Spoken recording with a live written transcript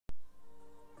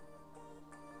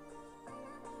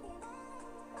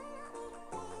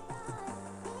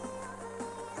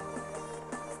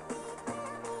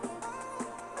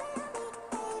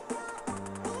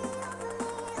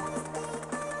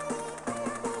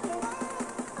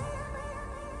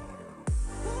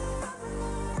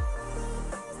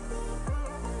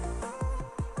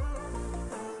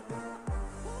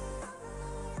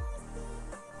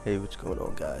Hey, what's going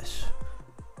on, guys?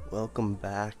 Welcome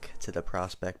back to the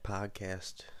Prospect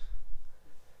Podcast.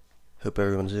 Hope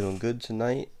everyone's doing good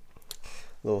tonight.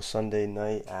 Little Sunday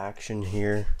night action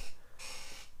here.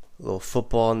 A little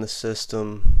football in the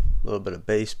system. A little bit of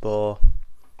baseball.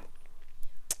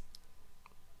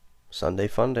 Sunday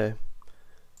fun day.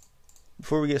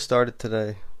 Before we get started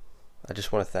today, I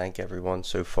just want to thank everyone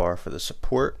so far for the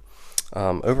support.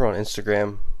 Over on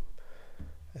Instagram,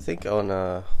 I think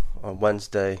on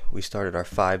Wednesday, we started our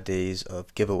 5 days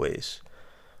of giveaways.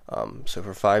 So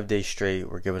for 5 days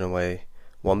straight, we're giving away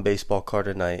one baseball card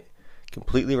a night,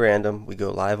 completely random. We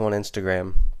go live on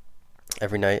Instagram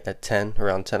every night at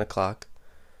around 10 o'clock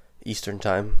Eastern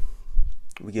time.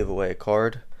 We give away a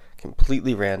card,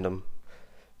 completely random,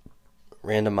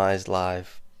 randomized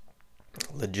live,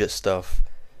 legit stuff.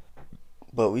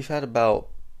 But we've had about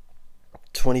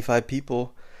 25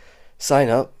 people sign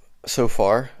up so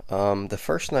far. The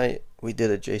first night we did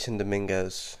a Jason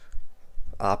Dominguez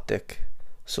Optic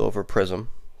Silver Prism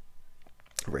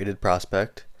rated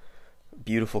prospect.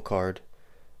 Beautiful card.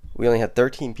 We only had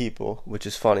 13 people, which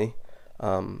is funny.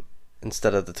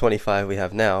 Instead of the 25 we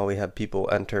have now, we have people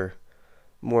enter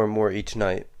more and more each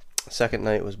night. Second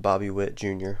night was Bobby Witt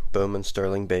Jr., Bowman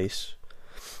Sterling base.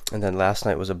 And then last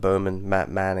night was a Bowman Matt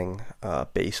Manning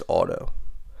base auto.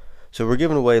 So we're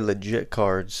giving away legit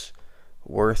cards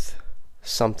worth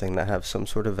something, that have some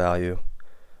sort of value,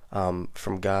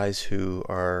 from guys who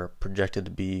are projected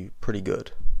to be pretty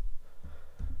good.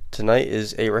 Tonight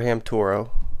is Abraham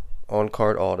Toro on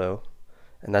card auto,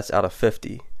 and that's out of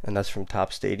 50, and that's from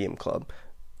Top Stadium Club.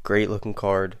 Great looking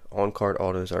card. On card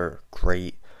autos are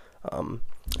great. And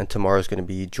tomorrow's going to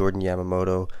be Jordan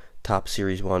Yamamoto Top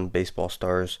Series 1 Baseball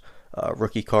Stars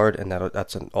rookie card, and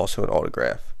that's also an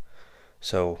autograph.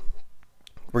 So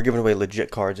we're giving away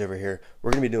legit cards over here.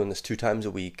 We're going to be doing this 2 times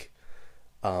a week.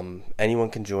 Anyone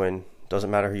can join. Doesn't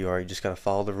matter who you are. You just got to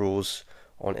follow the rules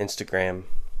on Instagram.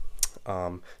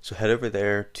 So head over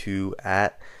there to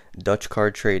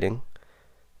 @DutchCardTrading.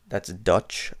 That's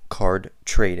Dutch Card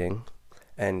Trading.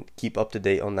 And keep up to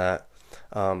date on that.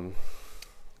 I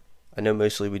know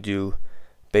mostly we do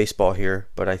baseball here,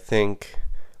 but I think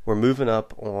we're moving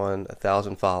up on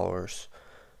 1,000 followers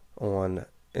on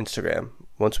Instagram.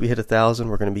 Once we hit 1,000,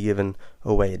 we're going to be giving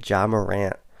away a Ja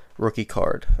Morant rookie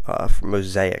card from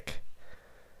Mosaic.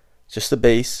 Just the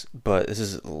base, but this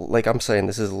is, like I'm saying,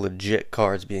 this is legit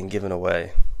cards being given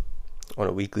away on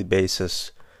a weekly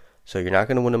basis. So you're not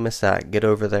going to want to miss that. Get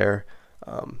over there,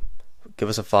 give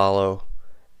us a follow,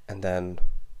 and then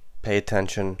pay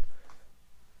attention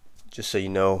just so you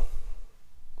know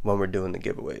when we're doing the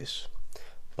giveaways.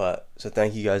 So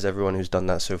thank you guys, everyone who's done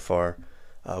that so far.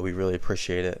 We really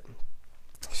appreciate it.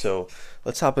 So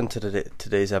let's hop into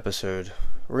today's episode.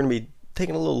 We're going to be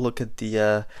taking a little look at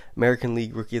the American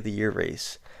League Rookie of the Year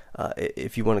race,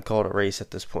 if you want to call it a race at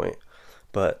this point.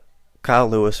 But Kyle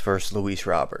Lewis versus Luis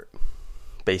Robert,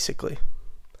 basically.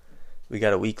 We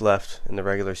got a week left in the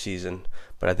regular season,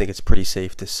 but I think it's pretty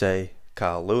safe to say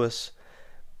Kyle Lewis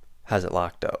has it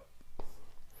locked up.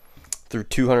 Through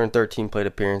 213 plate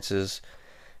appearances,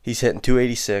 he's hitting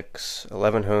 .286,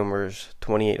 11 homers,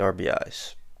 28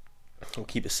 RBIs. We'll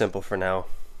keep it simple for now,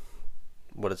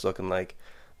 what it's looking like.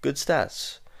 Good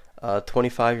stats.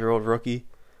 25-year-old rookie,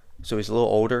 so he's a little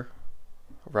older.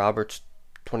 Robert's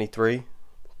 23,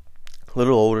 a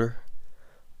little older,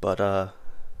 but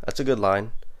that's a good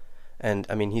line. And,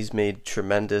 I mean, he's made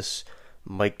tremendous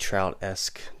Mike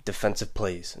Trout-esque defensive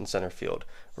plays in center field.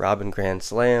 Robbing grand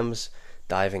slams,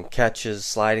 diving catches,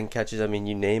 sliding catches, I mean,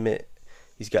 you name it.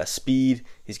 He's got speed,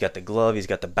 he's got the glove, he's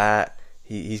got the bat,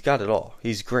 he's got it all.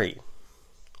 He's great.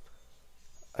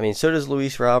 I mean, so does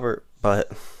Luis Robert, but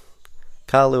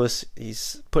Kyle Lewis,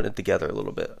 he's putting it together a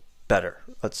little bit better,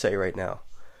 let's say right now.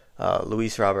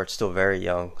 Luis Robert's still very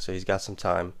young, so he's got some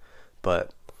time,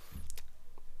 but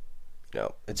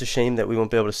it's a shame that we won't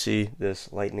be able to see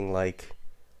this lightning-like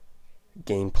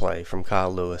gameplay from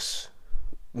Kyle Lewis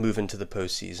move into the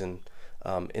postseason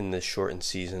in this shortened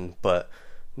season, but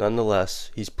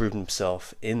nonetheless, he's proven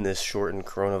himself in this shortened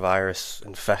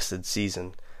coronavirus-infested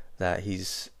season that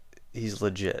he's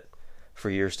legit for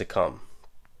years to come,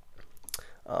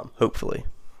 hopefully.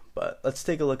 But let's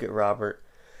take a look at Robert.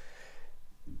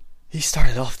 He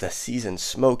started off the season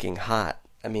smoking hot.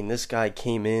 I mean, this guy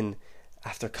came in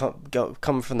after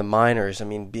coming from the minors. I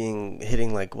mean,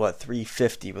 hitting like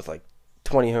 350 with like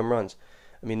 20 home runs.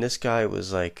 I mean, this guy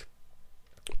was like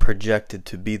projected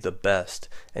to be the best,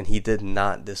 and he did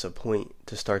not disappoint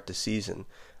to start the season.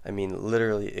 I mean,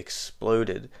 literally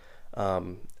exploded.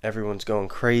 Everyone's going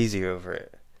crazy over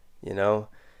it.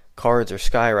 Cards are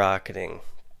skyrocketing.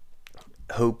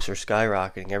 hopes are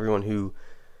skyrocketing. Everyone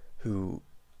who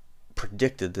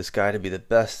predicted this guy to be the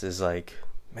best is like,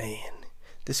 man,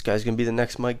 this guy's gonna be the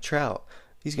next Mike Trout.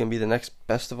 He's gonna be the next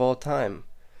best of all time.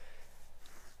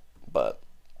 But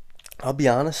I'll be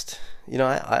honest,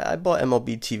 I bought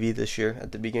MLB TV this year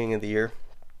at the beginning of the year.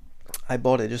 I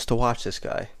bought it just to watch this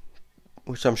guy,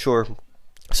 which I'm sure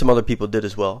some other people did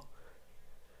as well.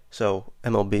 So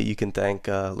MLB, you can thank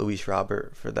Luis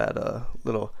Robert for that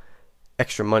little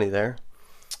extra money there.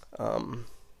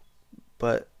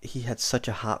 But he had such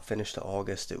a hot finish to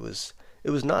August. It was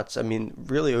nuts. I mean,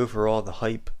 really overall, the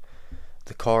hype,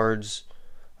 the cards,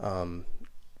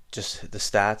 just the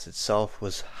stats itself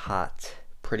was hot,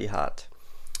 pretty hot.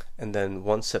 And then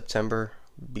once September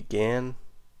began,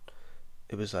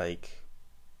 it was like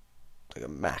a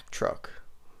Mack truck.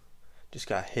 Just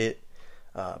got hit,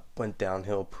 went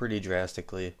downhill pretty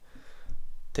drastically.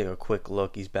 Take a quick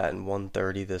look. He's batting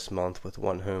 130 this month with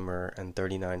 1 homer and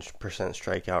 39%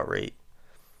 strikeout rate.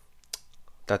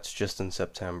 That's just in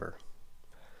September.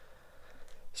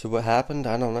 So what happened?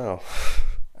 I don't know.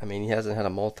 I mean, he hasn't had a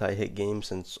multi-hit game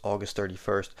since August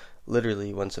 31st.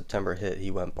 Literally, when September hit,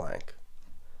 he went blank.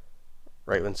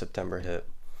 Right when September hit.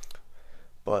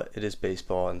 But it is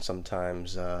baseball, and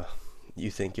sometimes you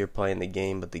think you're playing the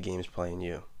game, but the game's playing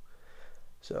you.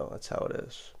 So that's how it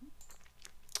is.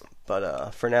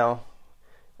 But for now,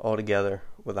 altogether,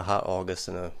 with a hot August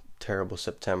and a terrible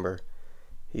September,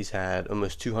 he's had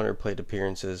almost 200 plate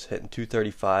appearances, hitting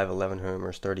 .235, 11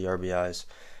 homers, 30 RBIs,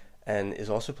 and is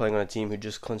also playing on a team who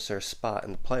just clinched their spot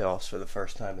in the playoffs for the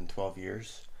first time in 12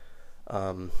 years.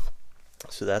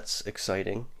 So that's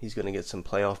exciting. He's going to get some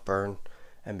playoff burn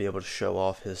and be able to show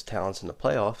off his talents in the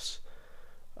playoffs,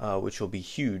 which will be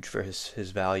huge for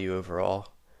his value overall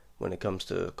when it comes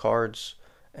to cards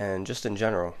and just in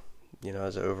general,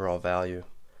 as an overall value.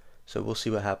 So we'll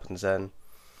see what happens then.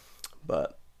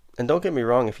 And don't get me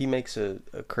wrong, if he makes a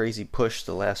crazy push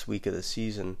the last week of the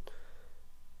season,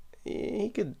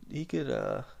 he could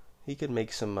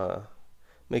make some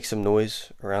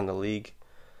noise around the league,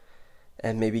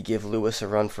 and maybe give Lewis a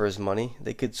run for his money.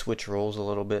 They could switch roles a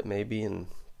little bit, maybe, and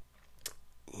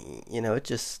it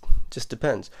just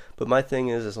depends. But my thing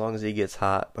is, as long as he gets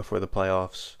hot before the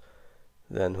playoffs,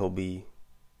 then he'll be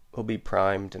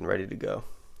primed and ready to go.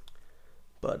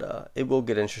 But it will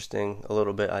get interesting a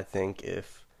little bit, I think,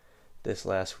 if this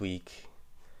last week,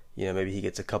 maybe he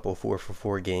gets a couple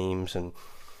 4-for-4 games,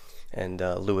 and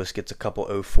Lewis gets a couple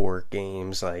 0-4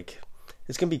 games. Like,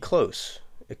 it's gonna be close.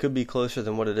 It could be closer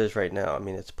than what it is right now. I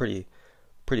mean, it's pretty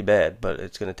bad, but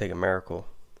it's gonna take a miracle.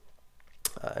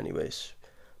 Anyways,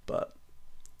 but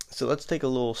so let's take a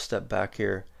little step back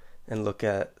here and look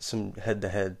at some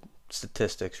head-to-head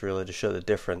statistics, really, to show the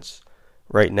difference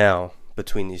right now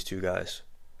between these two guys.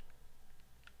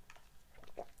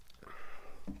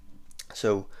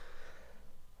 So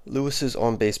Lewis's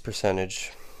on-base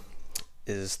percentage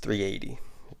is .380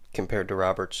 compared to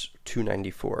Robert's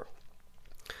 .294.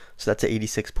 So that's an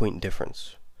 86-point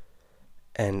difference.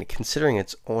 And considering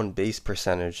its on-base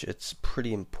percentage, it's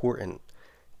pretty important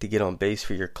to get on base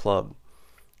for your club.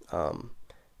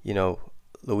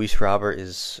 Luis Robert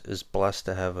is blessed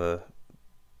to have a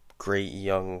great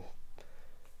young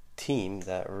team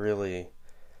that really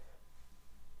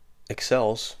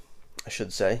excels, I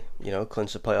should say,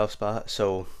 clinch the playoff spot.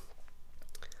 So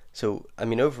I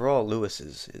mean, overall, Lewis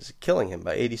is killing him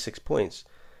by 86 points.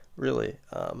 Really,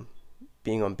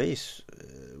 being on base,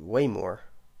 way more.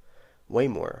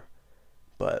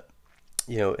 But,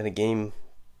 in a game,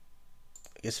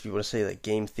 I guess if you want to say like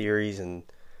game theories and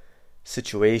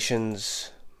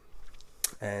situations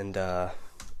and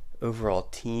overall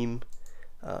team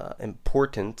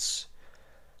importance,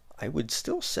 I would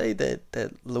still say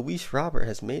that Luis Robert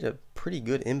has made a pretty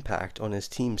good impact on his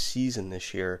team's season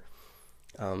this year.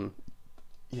 I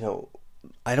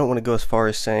don't want to go as far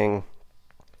as saying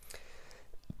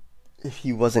if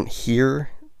he wasn't here,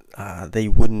 they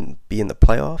wouldn't be in the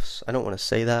playoffs. I don't want to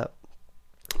say that,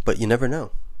 but you never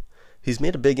know. He's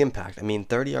made a big impact. I mean,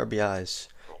 30 RBIs.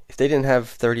 If they didn't have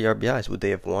 30 RBIs, would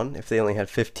they have won? If they only had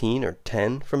 15 or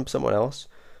 10 from someone else,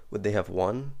 would they have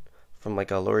won from like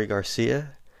a Leury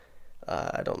Garcia?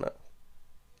 I don't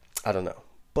know.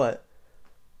 But,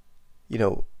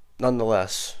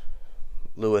 nonetheless,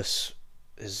 Lewis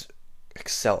is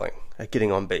excelling at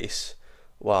getting on base.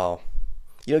 While,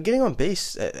 getting on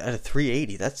base at a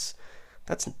 .380, that's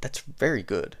very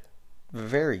good.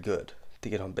 Very good to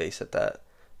get on base at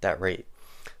that rate.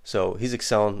 So he's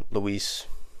excelling. Luis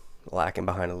lacking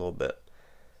behind a little bit.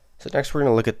 So next we're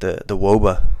going to look at the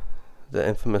WOBA, the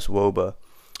infamous WOBA,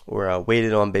 or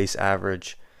weighted on base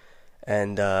average.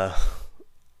 And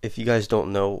if you guys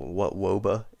don't know what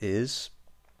WOBA is,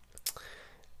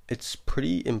 it's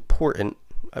pretty important,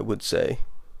 I would say.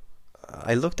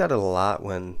 I looked at it a lot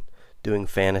when doing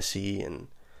fantasy and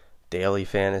daily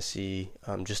fantasy,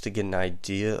 just to get an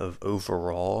idea of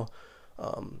overall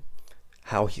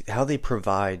how they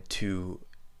provide to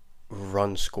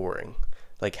run scoring,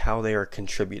 like how they are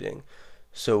contributing.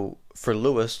 So for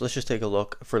Lewis, let's just take a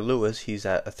look. For Lewis, he's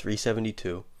at a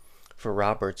 372. For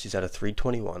Roberts, he's at a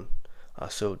 321.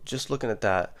 So just looking at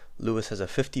that, Lewis has a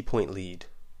 50-point lead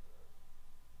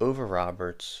over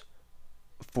Roberts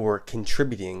for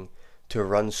contributing to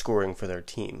run scoring for their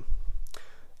team.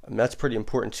 That's pretty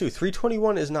important too.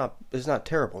 321 is not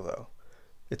terrible though.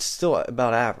 It's still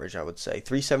about average, I would say.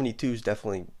 372 is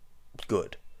definitely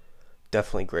good,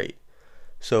 definitely great.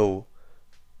 So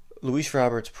Luis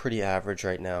Roberts pretty average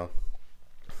right now,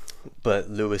 but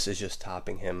Lewis is just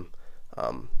topping him,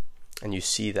 and you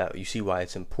see why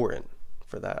it's important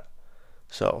for that.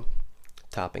 So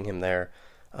topping him there.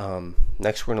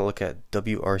 Next, we're going to look at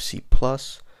WRC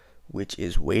plus, which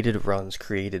is weighted runs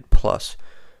created plus,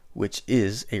 which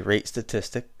is a rate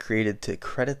statistic created to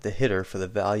credit the hitter for the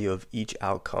value of each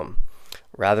outcome,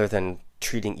 rather than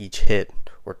treating each hit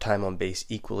or time on base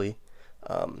equally.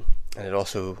 And it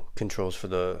also controls for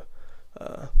the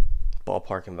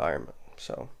ballpark environment.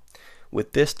 So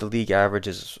with this, the league average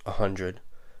is 100.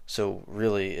 So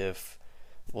really, if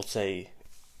we'll say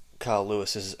Kyle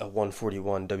Lewis is a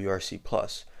 141 WRC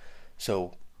plus,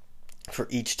 so for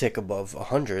each tick above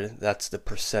 100, that's the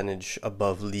percentage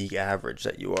above league average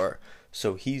that you are.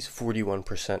 So he's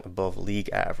 41% above league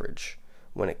average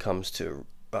when it comes to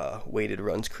weighted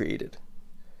runs created.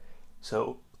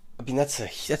 So I mean that's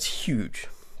huge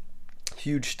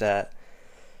stat.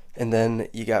 And then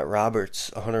you got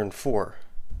Roberts 104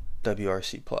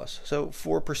 WRC plus, so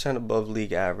 4% above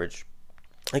league average.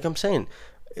 Like I'm saying,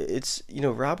 it's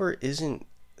Robert isn't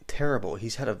terrible.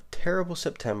 He's had a terrible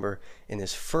September in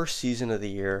his first season of the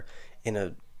year, in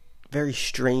a very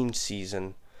strange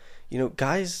season.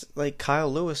 Guys like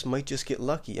Kyle Lewis might just get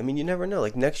lucky. I mean, you never know.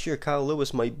 Like next year, Kyle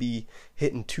Lewis might be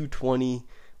hitting 220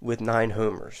 with 9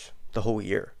 homers the whole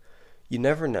year. You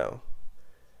never know.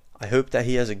 I hope that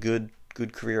he has a good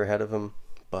career ahead of him,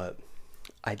 but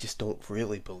I just don't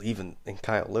really believe in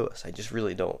Kyle Lewis. I just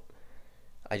really don't.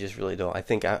 I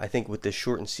think with this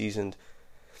shortened season,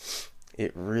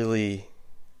 it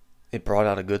brought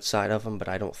out a good side of him, but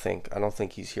I don't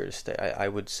think he's here to stay. I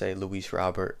would say Luis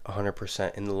Robert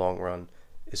 100% in the long run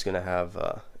is gonna have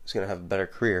a better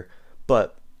career,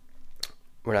 but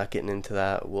we're not getting into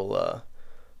that. We'll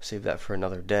save that for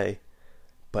another day.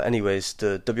 But anyways,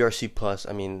 the WRC plus,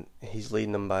 I mean, he's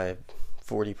leading them by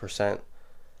 40%.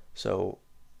 So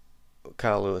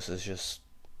Kyle Lewis is just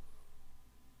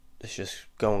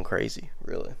going crazy,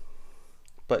 really.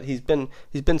 But he's been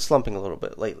slumping a little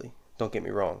bit lately. Don't get me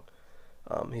wrong.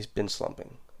 He's been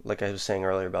slumping. Like I was saying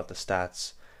earlier about the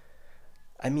stats.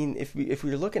 I mean, if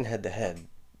we're looking head to head,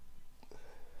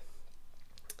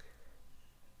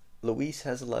 Luis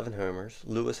has 11 homers.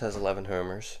 Lewis has 11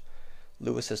 homers.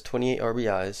 Lewis has 28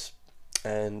 RBIs,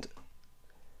 and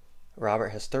Robert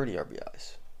has 30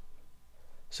 RBIs.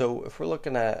 So if we're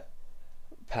looking at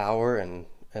power and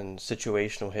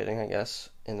situational hitting, I guess,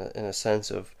 in a sense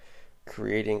of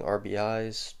creating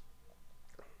RBIs,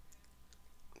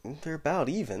 they're about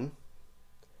even.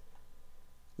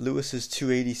 Lewis is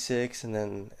 286, and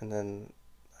then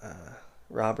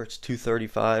Roberts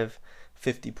 235,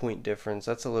 50-point difference.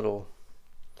 That's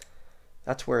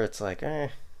where it's like,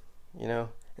 And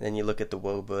then you look at the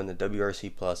WOBA and the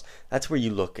WRC plus. That's where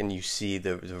you look and you see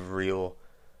the real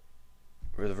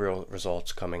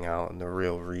results coming out, and the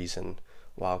real reason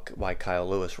why Kyle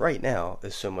Lewis right now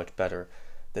is so much better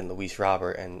than Luis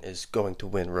Robert and is going to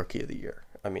win Rookie of the Year.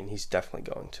 I mean, he's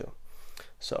definitely going to.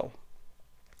 So,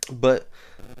 but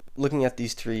looking at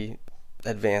these three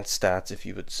advanced stats, if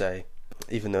you would say,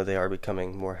 even though they are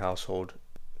becoming more household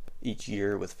each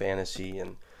year with fantasy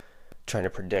and trying to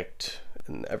predict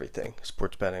and everything,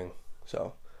 sports betting,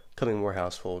 so becoming more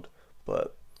household,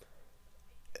 but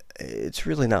it's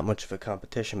really not much of a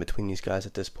competition between these guys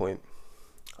at this point.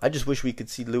 I just wish we could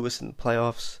see Lewis in the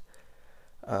playoffs,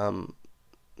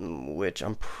 which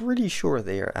I'm pretty sure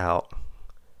they are out.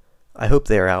 I hope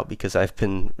they are out because I've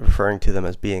been referring to them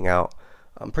as being out.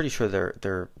 I'm pretty sure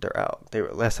they're out.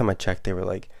 Last time I checked, they were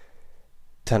like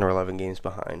 10 or 11 games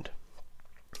behind.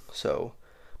 So,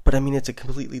 but I mean, it's a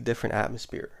completely different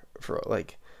atmosphere for,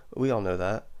 like, we all know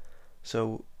that.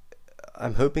 So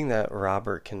I'm hoping that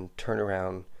Robert can turn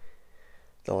around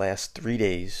the last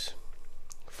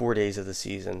 4 days of the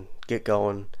season, get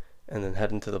going, and then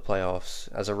head into the playoffs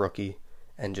as a rookie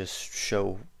and just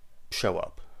show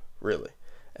up. really,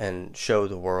 and show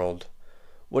the world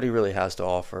what he really has to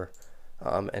offer,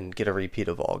 and get a repeat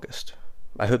of August.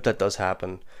 I hope that does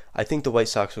happen. I think the White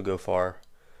Sox will go far.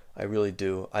 I really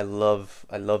do. I love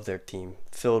their team,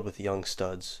 filled with young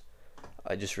studs.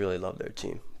 I just really love their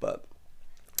team. But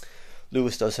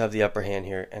Lewis does have the upper hand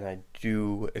here, and I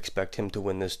do expect him to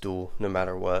win this duel no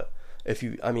matter what.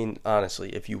 Honestly,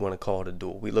 if you want to call it a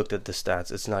duel, we looked at the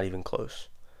stats, it's not even close.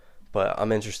 But I'm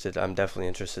definitely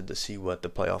interested to see what the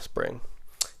playoffs bring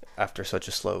after such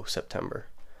a slow September.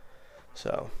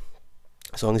 So,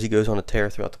 as long as he goes on a tear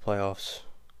throughout the playoffs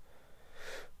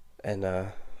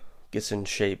and gets in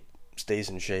shape, stays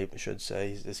in shape, I should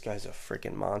say, this guy's a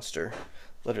freaking monster.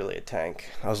 Literally a tank.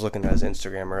 I was looking at his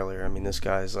Instagram earlier. I mean, this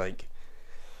guy's like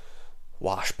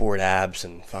washboard abs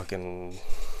and fucking,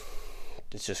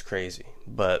 it's just crazy.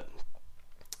 But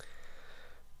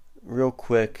real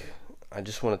quick, I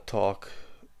just want to talk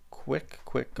quick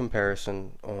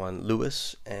comparison on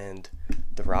Lewis and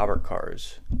the Robert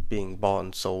cars being bought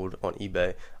and sold on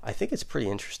eBay. I think it's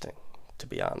pretty interesting, to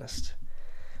be honest,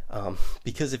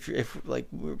 because if like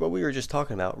what we were just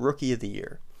talking about, rookie of the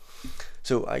year.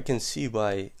 So I can see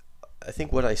why. I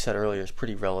think what I said earlier is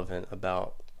pretty relevant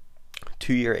about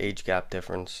 2-year age gap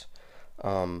difference.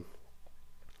 And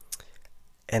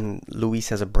Luis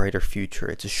has a brighter future.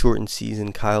 It's a shortened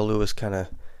season. Kyle Lewis kind of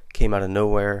came out of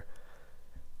nowhere.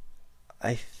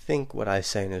 I think what I'm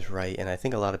saying is right, and I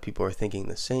think a lot of people are thinking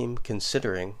the same,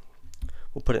 considering,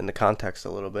 we'll put it into context a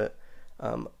little bit,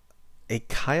 a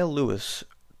Kyle Lewis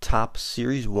top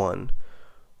Series 1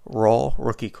 raw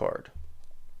rookie card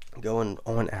going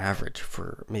on average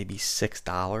for maybe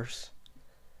 $6.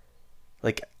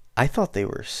 Like, I thought they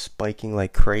were spiking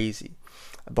like crazy.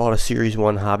 I bought a Series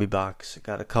 1 hobby box,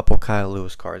 got a couple Kyle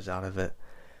Lewis cards out of it.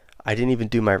 I didn't even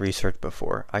do my research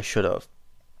before. I should have.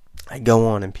 I go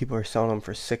on and people are selling them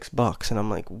for $6, and I'm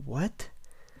like, what?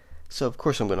 So of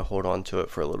course I'm going to hold on to it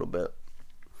for a little bit.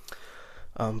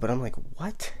 But I'm like,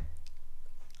 what?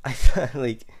 I thought,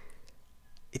 like,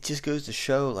 it just goes to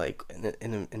show, like,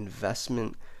 in an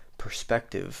investment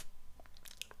perspective.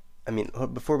 I mean,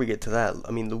 before we get to that,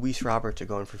 I mean, Luis Roberts are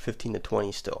going for 15 to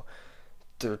 20 still.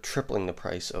 They're tripling the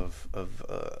price of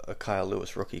a Kyle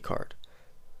Lewis rookie card.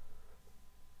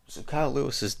 So Kyle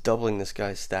Lewis is doubling this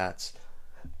guy's stats.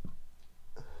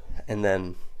 And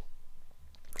then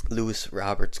Luis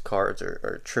Roberts cards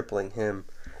are tripling him.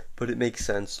 But it makes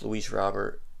sense. Luis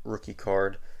Robert rookie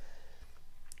card.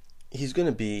 He's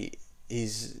gonna be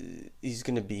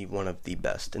one of the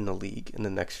best in the league in the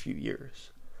next few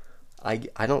years. I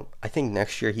think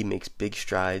next year he makes big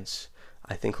strides.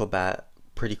 I think he'll bat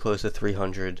pretty close to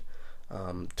 300,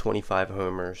 25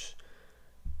 homers,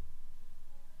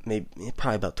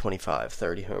 probably about 25,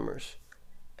 30 homers.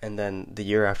 And then the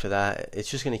year after that, it's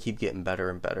just going to keep getting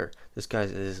better and better. This guy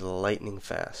is lightning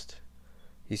fast.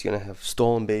 He's going to have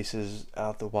stolen bases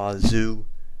out the wazoo.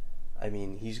 I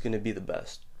mean, he's going to be the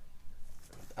best.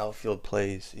 Outfield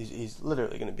plays. He's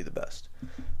literally going to be the best.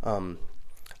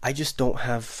 I just don't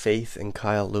have faith in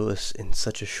Kyle Lewis in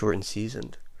such a shortened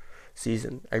season.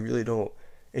 I really don't.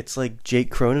 It's like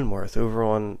Jake Cronenworth over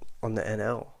on the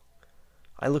NL.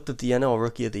 I looked at the NL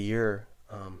Rookie of the Year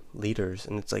leaders,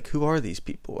 and it's like, who are these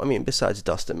people? I mean, besides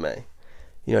Dustin May,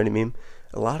 you know what I mean?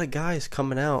 A lot of guys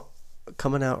coming out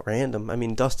random. I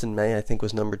mean, Dustin May, I think,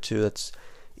 was number 2. That's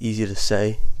easy to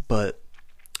say, but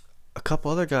a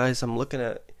couple other guys I'm looking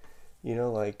at, you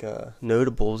know, like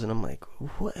notables, and I'm like,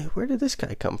 where did this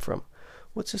guy come from?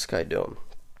 What's this guy doing?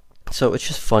 So it's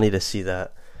just funny to see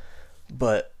that.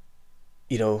 But,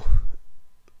 you know,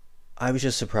 I was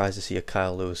just surprised to see a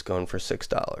Kyle Lewis going for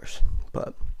 $6.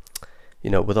 But, you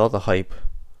know, with all the hype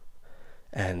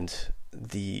and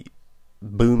the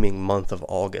booming month of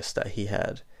August that he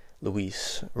had,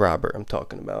 Luis Robert, I'm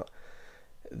talking about,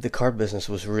 the card business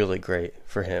was really great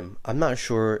for him. I'm not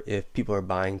sure if people are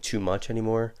buying too much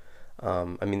anymore.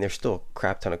 I mean, there's still a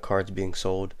crap ton of cards being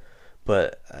sold,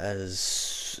 but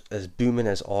as booming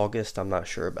as August, I'm not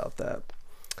sure about that.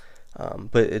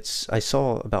 But I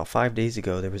saw about 5 days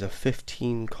ago, there was a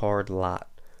 15 card lot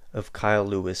of Kyle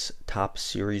Lewis top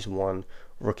Series 1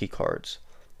 rookie cards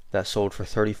that sold for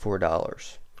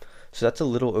 $34. So that's a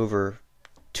little over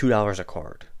 $2 a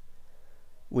card,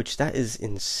 which that is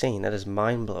insane. That is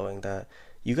mind-blowing that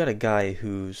you got a guy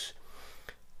who's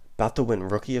about to win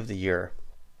Rookie of the Year.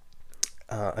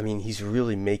 I mean, he's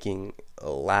really making a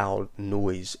loud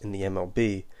noise in the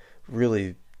MLB,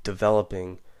 really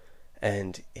developing,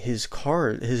 and his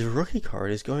rookie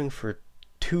card is going for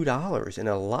 $2 in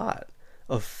a lot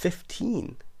of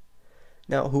 15.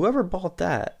 Now, whoever bought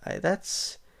that,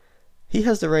 he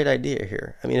has the right idea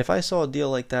here. I mean, if I saw a deal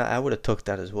like that, I would have took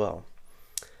that as well.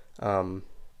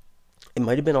 It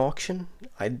might have been auction.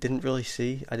 I didn't really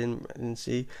see. I didn't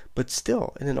see. But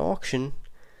still, in an auction,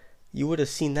 you would have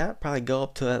seen that probably go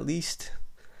up to at least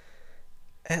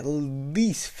 $50,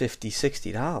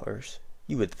 $60.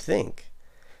 You would think.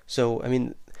 So I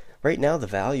mean, right now the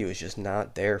value is just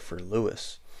not there for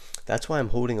Lewis. That's why I'm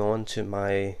holding on to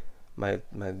my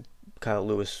Kyle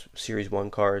Lewis Series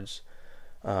 1 cards,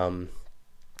 all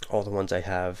the ones I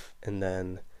have, and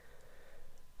then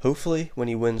hopefully when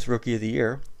he wins Rookie of the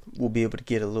Year, we'll be able to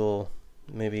get a little,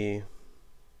 maybe,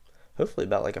 hopefully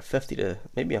about like a 50 to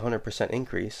maybe 100%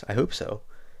 increase. I hope so.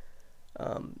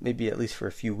 Maybe at least for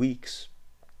a few weeks,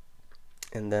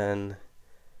 and then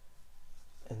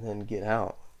get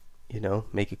out.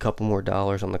 Make a couple more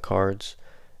dollars on the cards,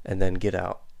 and then get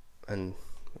out, and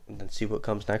then see what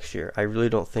comes next year. I really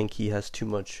don't think he has too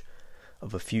much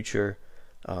of a future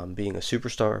being a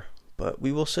superstar, but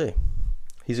we will see.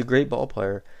 He's a great ball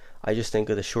player. I just think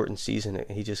of the shortened season,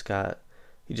 he kind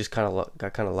of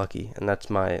got kind of lucky, and that's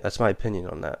my opinion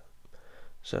on that.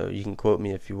 So you can quote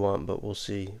me if you want, but we'll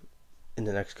see in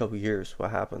the next couple years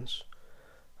what happens.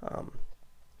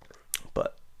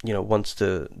 But once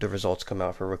the results come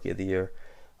out for Rookie of the Year,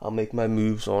 I'll make my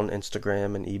moves on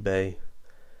Instagram and eBay,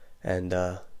 and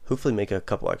hopefully make a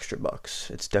couple extra bucks.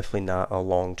 It's definitely not a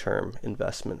long-term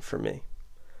investment for me.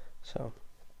 So,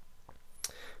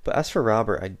 but as for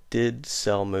Robert, I did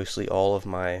sell mostly all of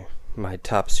my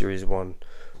top Series 1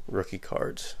 rookie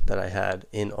cards that I had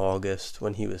in August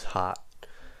when he was hot.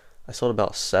 I sold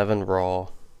about 7 raw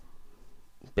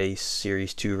base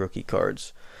Series 2 rookie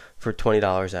cards for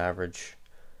 $20 average.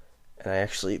 And I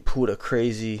actually pulled a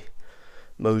crazy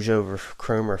Mojo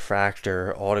Chrome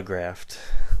Refractor autographed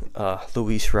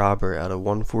Luis Robert out of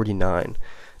 149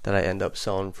 that I end up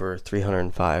selling for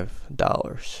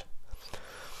 $305.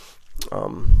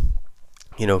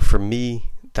 For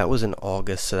me, that was in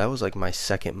August, so that was like my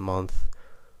second month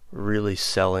really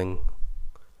selling,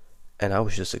 and I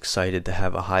was just excited to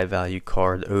have a high value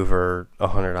card over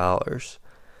 $100.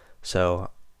 So,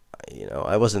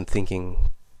 I wasn't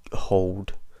thinking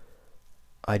hold.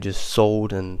 I just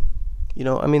sold, and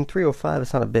 $305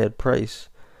 is not a bad price,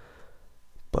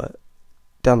 but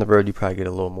down the road you probably get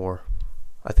a little more.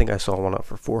 I think I saw one up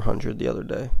for $400 the other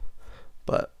day,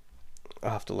 but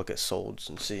I'll have to look at solds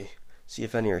and see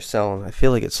if any are selling. I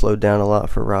feel like it slowed down a lot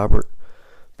for Robert,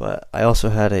 but I also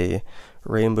had a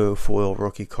rainbow foil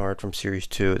rookie card from Series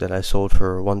 2 that I sold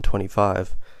for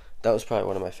 $125. That was probably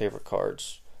one of my favorite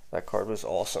cards. That card was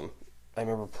awesome. I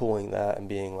remember pulling that and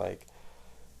being like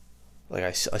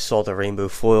I saw the rainbow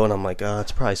foil, and I'm like,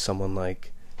 it's probably someone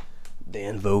like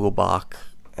Dan Vogelbach,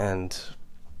 and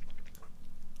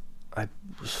I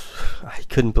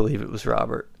couldn't believe it was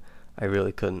Robert. I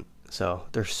really couldn't. So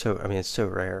it's so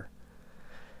rare.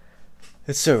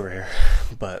 It's so rare.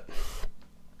 But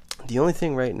the only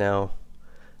thing right now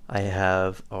I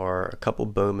have are a couple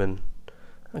Bowman,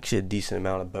 actually a decent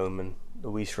amount of Bowman,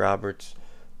 Luis Roberts,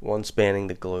 one spanning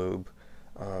the globe,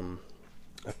 a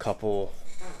couple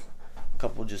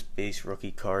just base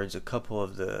rookie cards, a couple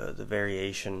of the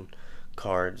variation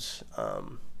cards.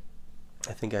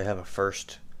 I think I have a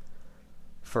first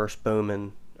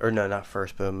Bowman, or no, not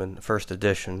first Bowman, first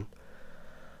edition,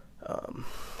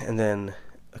 and then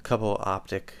a couple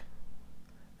optic,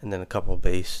 and then a couple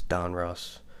base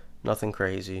Donruss. Nothing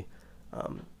crazy.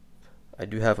 I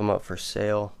do have them up for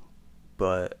sale,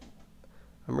 but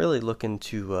I'm really looking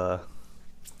to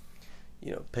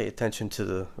pay attention to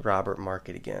the Robert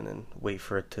market again and wait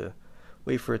for it to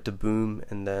boom,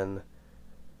 and then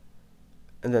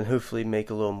hopefully make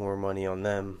a little more money on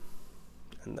them,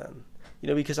 and then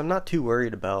because I'm not too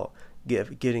worried about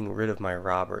getting rid of my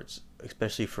Roberts,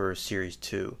 especially for Series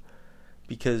 2,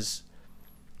 because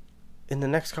in the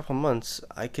next couple months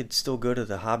I could still go to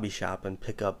the hobby shop and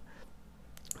pick up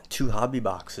 2 hobby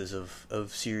boxes of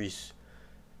Series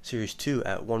 2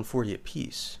 at $140 a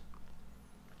piece.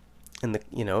 In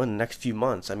the next few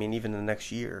months, even the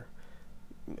next year,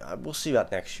 we'll see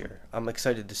about next year. I'm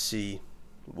excited to see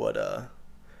what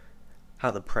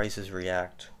how the prices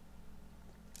react.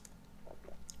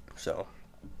 So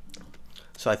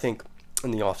I think in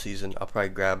the off season I'll probably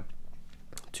grab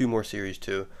 2 more Series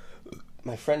 2.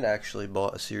 My friend actually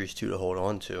bought a Series 2 to hold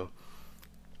on to.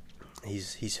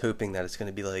 He's hoping that it's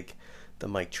going to be like the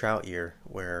Mike Trout year,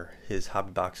 where his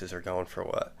hobby boxes are going for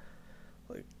what,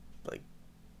 like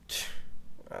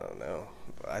I don't know.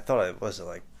 I thought it was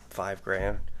like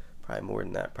 $5,000, probably more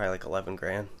than that, probably like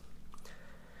 $11,000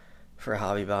 for a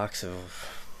hobby box of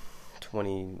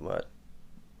 2009,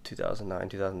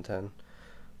 2010,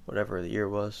 whatever the year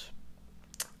was.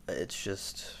 It's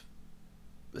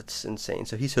insane.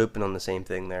 So he's hoping on the same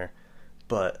thing there,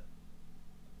 but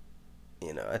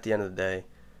at the end of the day,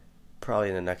 probably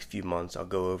in the next few months, I'll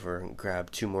go over and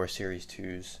grab 2 more Series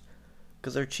 2s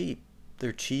because they're cheap.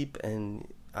 They're cheap,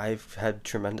 and I've had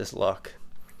tremendous luck.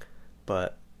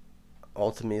 But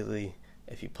ultimately,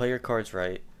 if you play your cards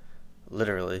right,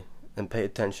 literally, and pay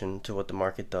attention to what the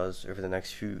market does over the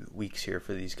next few weeks here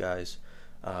for these guys,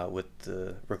 with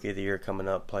the Rookie of the Year coming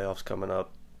up, playoffs coming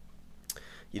up.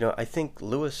 I think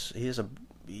Lewis, I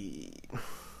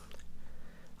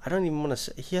don't even want to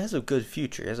say, he has a good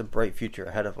future. He has a bright future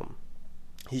ahead of him.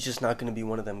 He's just not going to be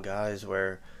one of them guys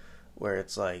where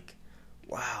it's like,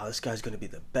 wow, this guy's going to be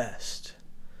the best,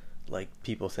 like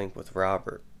people think with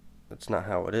Robert. That's not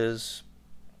how it is.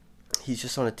 He's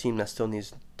just on a team that still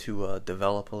needs to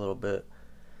develop a little bit.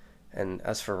 And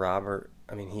as for Robert,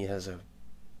 he has a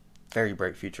very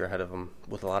bright future ahead of him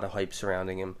with a lot of hype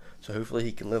surrounding him. So hopefully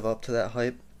he can live up to that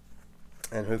hype,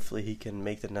 and hopefully he can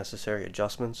make the necessary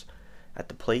adjustments at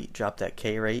the plate, drop that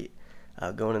K rate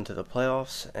going into the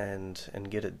playoffs, and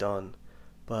get it done.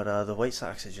 But the White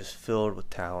Sox is just filled with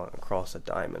talent across the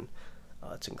diamond.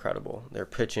 It's incredible. Their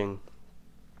pitching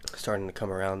starting to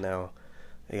come around now.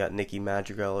 They got Nicky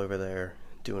Madrigal over there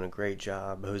doing a great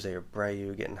job. Jose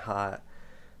Abreu getting hot.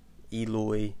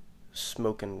 Eloy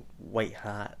smoking white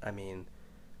hot.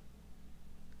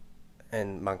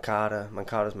 And Moncada.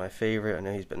 Moncada's my favorite. I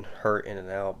know he's been hurt in and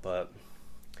out, but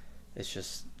it's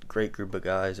just a great group of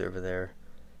guys over there.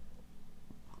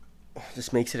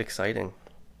 Just makes it exciting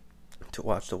to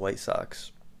watch the White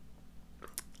Sox.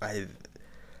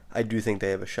 I do think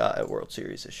they have a shot at World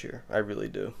Series this year. I really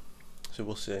do. So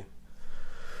we'll see.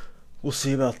 We'll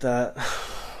see about that.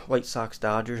 White Sox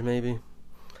Dodgers maybe.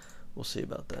 We'll see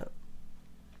about that.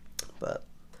 But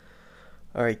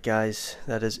alright guys,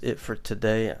 that is it for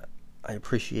today. I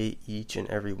appreciate each and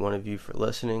every one of you for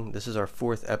listening. This is our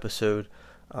 4th episode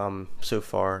so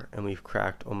far, and we've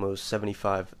cracked almost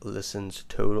 75 listens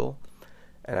total,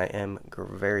 and I am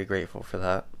very grateful for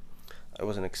that. I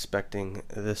wasn't expecting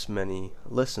this many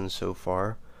listens so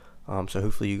far, so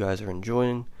hopefully you guys are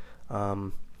enjoying.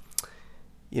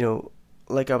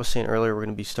 Like I was saying earlier, we're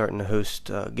going to be starting to host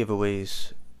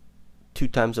giveaways 2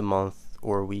 times a month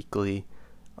or weekly.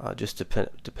 Just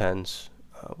depends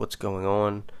what's going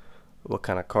on, what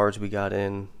kind of cards we got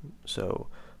in. So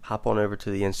hop on over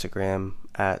to the Instagram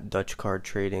at Dutch Card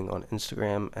Trading on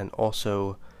Instagram, and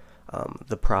also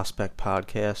the Prospect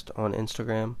Podcast on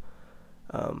Instagram.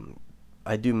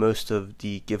 I do most of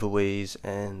the giveaways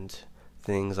and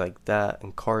things like that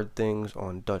and card things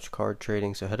on Dutch Card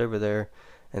Trading, so head over there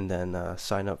and then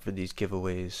sign up for these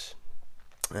giveaways.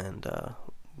 And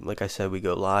like I said, we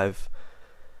go live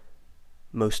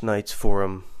most nights for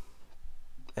them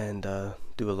and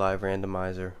do a live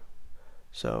randomizer.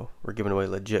 So we're giving away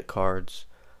legit cards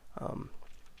and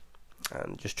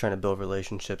just trying to build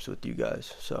relationships with you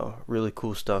guys. So really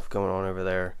cool stuff going on over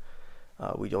there.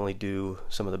 We only do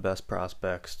some of the best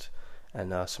prospects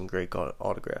and some great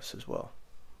autographs as well.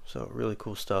 So really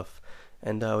cool stuff.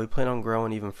 And we plan on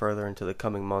growing even further into the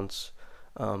coming months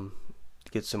to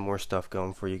get some more stuff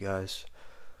going for you guys.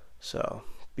 So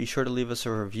be sure to leave us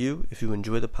a review if you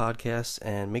enjoy the podcast,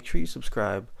 and make sure you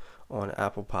subscribe on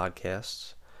Apple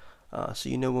Podcasts so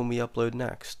you know when we upload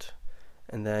next.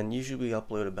 And then usually we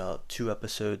upload about 2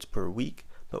 episodes per week,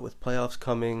 but with playoffs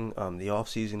coming, the off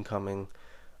season coming,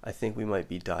 I think we might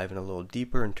be diving a little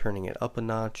deeper and turning it up a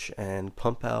notch and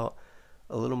pump out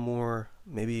a little more,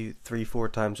 maybe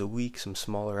 3-4 times a week, some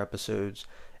smaller episodes,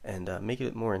 and make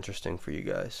it more interesting for you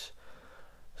guys.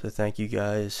 So thank you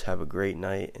guys. Have a great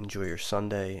night. Enjoy your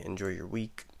Sunday. Enjoy your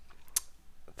week.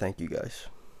 Thank you guys.